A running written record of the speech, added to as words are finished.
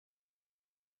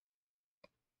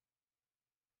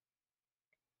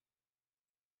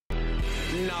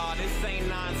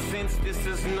sense, this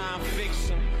is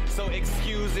non-fiction. So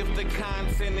excuse if the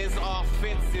content is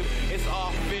offensive, it's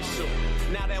official.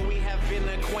 Now that we have been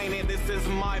acquainted, this is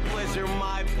my pleasure,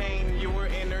 my pain, your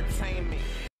entertainment.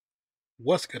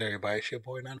 What's good, everybody? It's your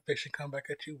boy Nonpfixion come back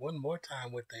at you one more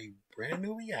time with a brand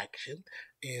new reaction.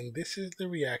 And this is the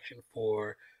reaction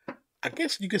for, I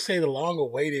guess you could say, the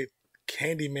long-awaited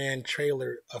Candyman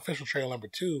trailer, official trailer number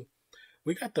 2.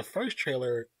 We got the first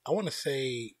trailer, I want to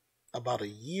say, about a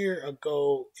year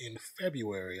ago in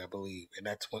February, I believe. And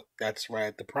that's right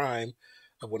at the prime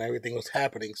of when everything was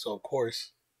happening. So, of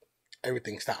course,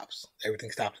 everything stops.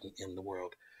 Everything stops in the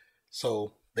world.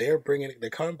 So they're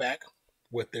coming back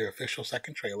with their official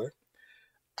second trailer.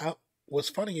 What's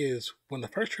funny is when the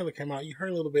first trailer came out, you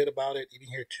heard a little bit about it. You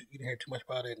didn't hear too much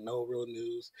about it. No real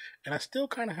news, and I still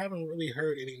kind of haven't really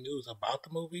heard any news about the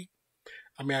movie.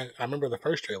 I mean, I remember the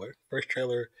first trailer. First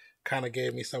trailer kind of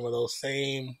gave me some of those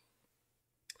same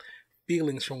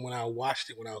feelings from when I watched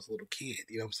it when I was a little kid.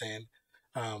 You know what I'm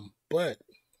saying? But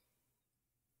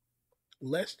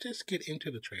let's just get into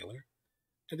the trailer,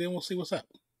 and then we'll see what's up.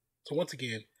 So once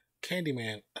again,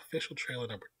 Candyman official trailer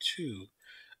number 2.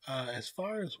 As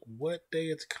far as what day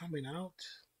it's coming out,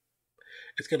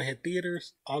 it's going to hit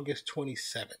theaters August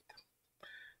 27th.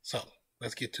 So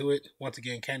let's get to it. Once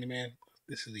again, Candyman,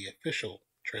 this is the official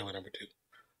trailer number 2.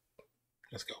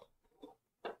 Let's go.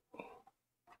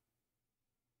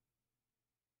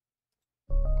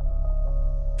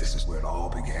 This is where it all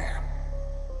began.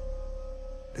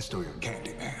 The story of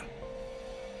Candyman.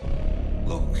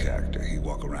 Local character, he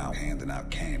walk around handing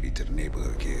out candy to the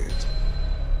neighborhood kids.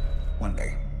 One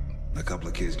day, a couple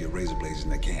of kids get razor blades in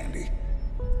their candy.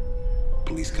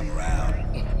 Police come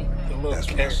around. That's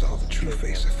when I saw the true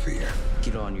face of fear.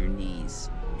 Get on your knees.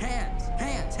 Hands,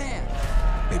 hands, hands.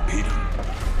 They beat him,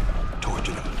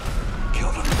 tortured him,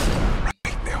 killed him,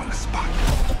 right there on the spot.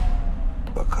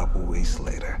 A couple weeks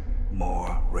later,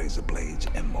 more razor blades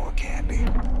and more candy.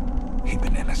 He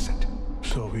been innocent.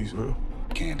 So he's real?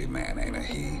 Candyman ain't a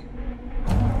he.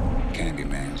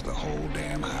 Candyman's the whole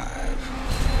damn hive.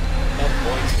 That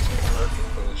voice is perfect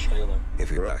for this trailer.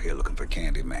 If you're out here looking for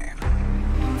Candyman,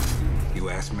 you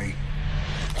ask me,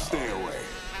 stay away.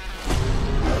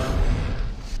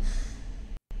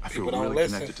 I feel People don't really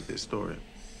listen. connected to this story.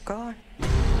 Go on.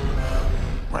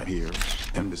 Right here,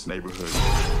 in this neighborhood,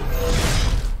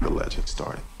 the legend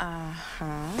started.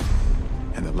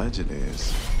 And the legend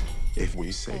is, if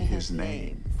we say his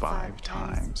name 5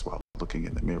 times while looking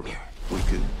in the mirror, we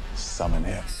could summon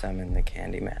him. Summon the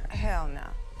Candyman. Hell no.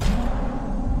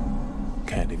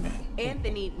 Candyman.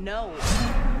 Anthony, no.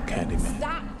 Candyman.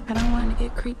 Stop. I don't want to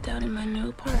get creeped out in my new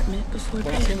apartment before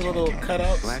When I seen the little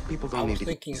cutouts, Black people don't I was need to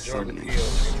thinking be Jordan summoned. Peele.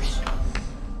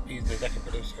 He's the executive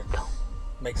producer.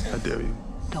 Makes I sense. dare you.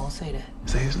 Don't say that.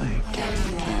 Say his name.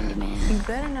 Candyman. You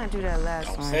better not do that last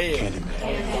Don't one. say it.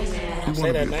 Candyman. You Say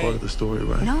want that to be a part name. of the story,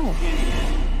 right? No.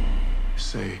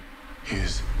 Say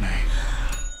his name.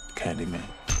 Candyman.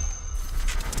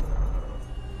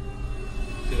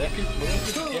 Did that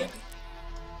piece of movie?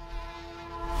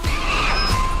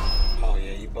 Oh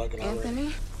yeah, you bugging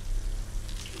already.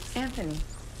 Anthony?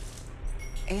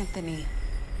 Anthony,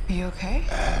 You okay?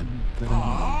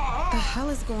 what the hell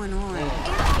is going on?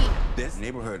 This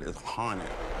neighborhood is haunted.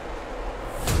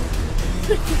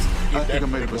 I think I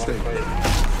made a mistake.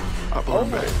 I brought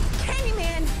him back.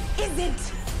 Candyman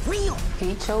isn't real.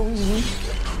 He chose you.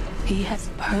 He has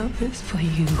purpose for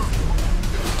you.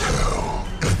 Tell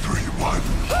everyone.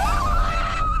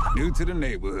 New to the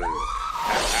neighborhood.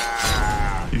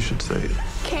 You should say it.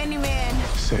 Candyman.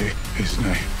 Say his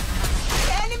name.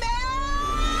 Candyman!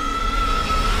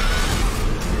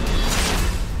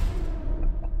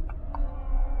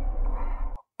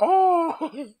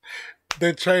 Oh,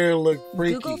 the trailer looked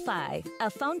freaky. Google Fi, a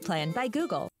phone plan by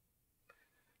Google.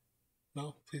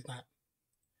 No, please not.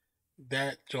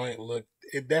 That joint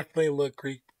it definitely looked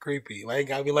creepy. Like,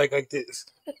 gotta be like this.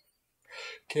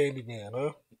 Candyman,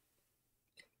 huh?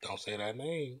 Don't say that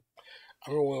name. I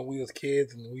remember when we was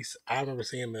kids and I remember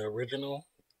seeing the original.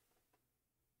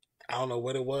 I don't know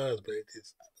what it was, but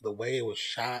it's the way it was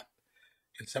shot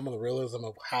and some of the realism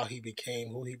of how he became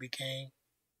who he became.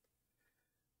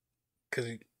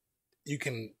 Because you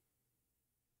can,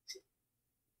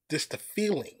 just the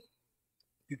feeling,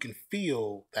 you can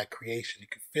feel that creation. You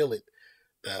can feel it,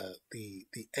 the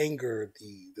anger,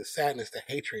 the sadness, the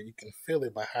hatred. You can feel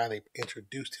it by how they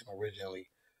introduced him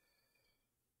originally.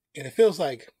 And it feels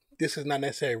like this is not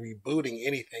necessarily rebooting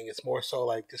anything. It's more so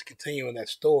like just continuing that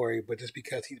story. But just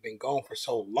because he's been gone for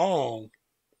so long,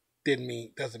 doesn't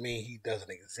mean he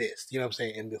doesn't exist. You know what I'm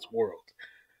saying? In this world.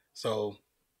 So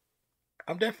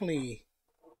I'm definitely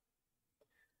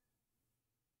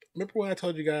remember when I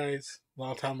told you guys a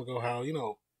long time ago how,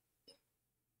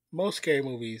 most scary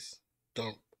movies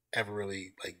don't ever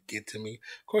really like get to me.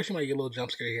 Of course, you might get a little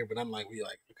jump scare here, but I'm like,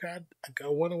 I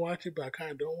want to watch it, but I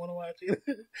kind of don't want to watch it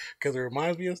because it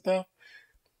reminds me of stuff.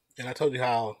 And I told you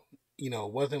how,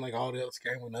 it wasn't like all the other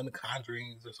scary ones, none of the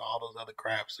Conjurings, there's all those other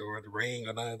craps, or The Ring,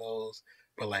 or none of those.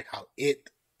 But like how It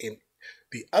and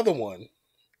the other one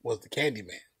was the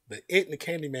Candyman. The It and the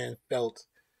Candyman felt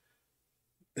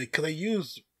because they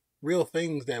used real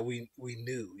things that we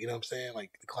knew. You know what I'm saying?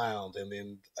 Like the clowns, and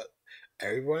then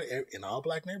everyone in all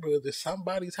black neighborhoods, if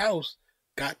somebody's house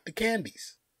got the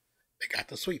candies. They got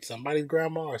the sweets. Somebody's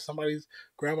grandma or somebody's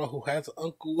grandma who has an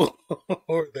uncle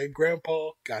or their grandpa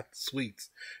got the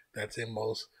sweets. That's in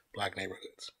most black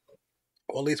neighborhoods.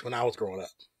 Or at least when I was growing up.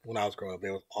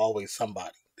 There was always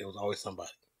somebody.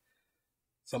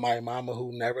 Somebody mama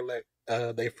who never let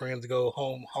their friends go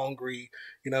home hungry.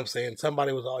 You know what I'm saying?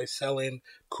 Somebody was always selling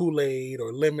Kool-Aid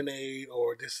or lemonade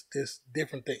or this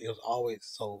different thing. It was always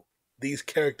so. These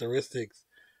characteristics,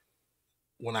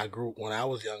 when I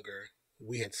was younger,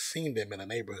 we had seen them in the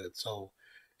neighborhood, so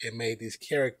it made these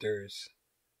characters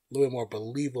a little bit more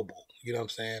believable. You know what I'm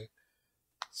saying?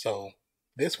 So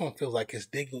this one feels like it's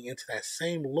digging into that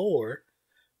same lore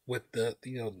with the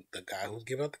guy who's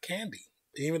giving out the candy.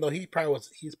 Even though he's probably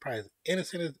as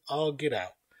innocent as all get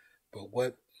out, but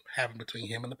what happened between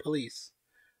him and the police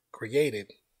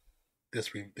created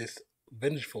this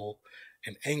vengeful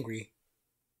and angry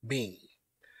being.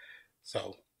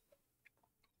 So,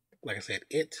 like I said,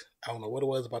 I don't know what it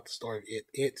was about the story of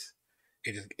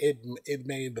it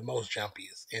made the most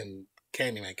jumpiest. And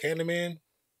Candyman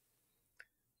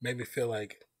made me feel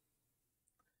like,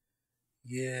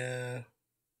 yeah,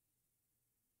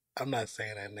 I'm not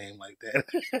saying that name like that.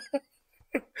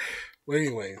 But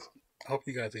anyways, I hope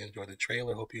you guys enjoyed the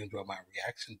trailer. Hope you enjoyed my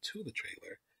reaction to the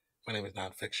trailer. My name is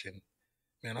Nonpfixion.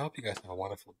 Man, I hope you guys have a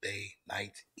wonderful day,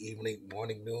 night, evening,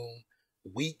 morning, noon,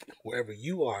 week, wherever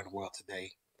you are in the world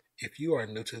today. If you are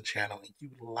new to the channel and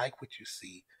you like what you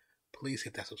see, please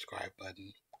hit that subscribe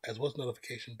button, as well as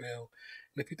notification bell.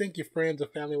 And if you think your friends or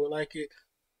family would like it,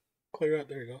 clear out,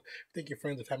 there you go. If you think your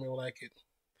friends or family would like it,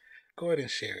 go ahead and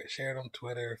share it. Share it on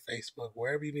Twitter, Facebook,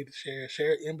 wherever you need to share.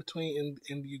 Share it in between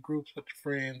in your groups with your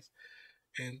friends,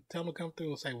 and tell them to come through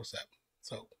and say what's up.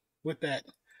 So with that,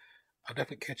 I'll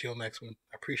definitely catch you on the next one.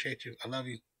 I appreciate you. I love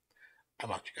you. I'm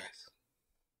out, you guys.